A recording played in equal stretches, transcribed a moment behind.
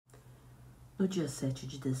No dia 7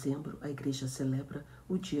 de dezembro, a Igreja celebra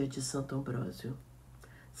o dia de Santo Ambrósio.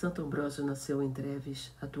 Santo Ambrósio nasceu em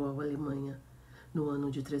Treves, atual Alemanha, no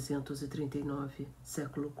ano de 339,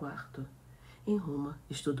 século IV. Em Roma,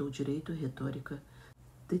 estudou Direito e Retórica,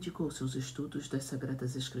 dedicou-se aos estudos das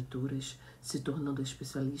Sagradas Escrituras, se tornando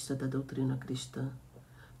especialista da doutrina cristã.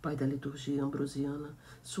 Pai da liturgia ambrosiana,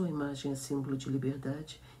 sua imagem é símbolo de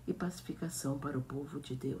liberdade e pacificação para o povo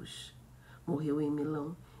de Deus. Morreu em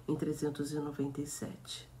Milão em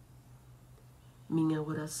 397. Minha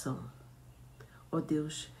oração. Ó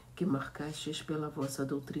Deus, que marcastes pela vossa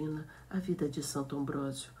doutrina a vida de Santo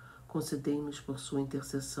Ambrósio, concedei-nos por sua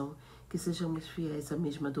intercessão que sejamos fiéis à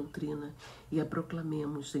mesma doutrina e a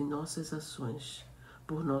proclamemos em nossas ações.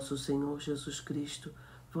 Por nosso Senhor Jesus Cristo,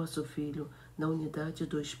 vosso Filho, na unidade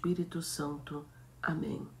do Espírito Santo.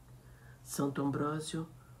 Amém. Santo Ambrósio,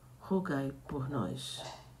 rogai por nós.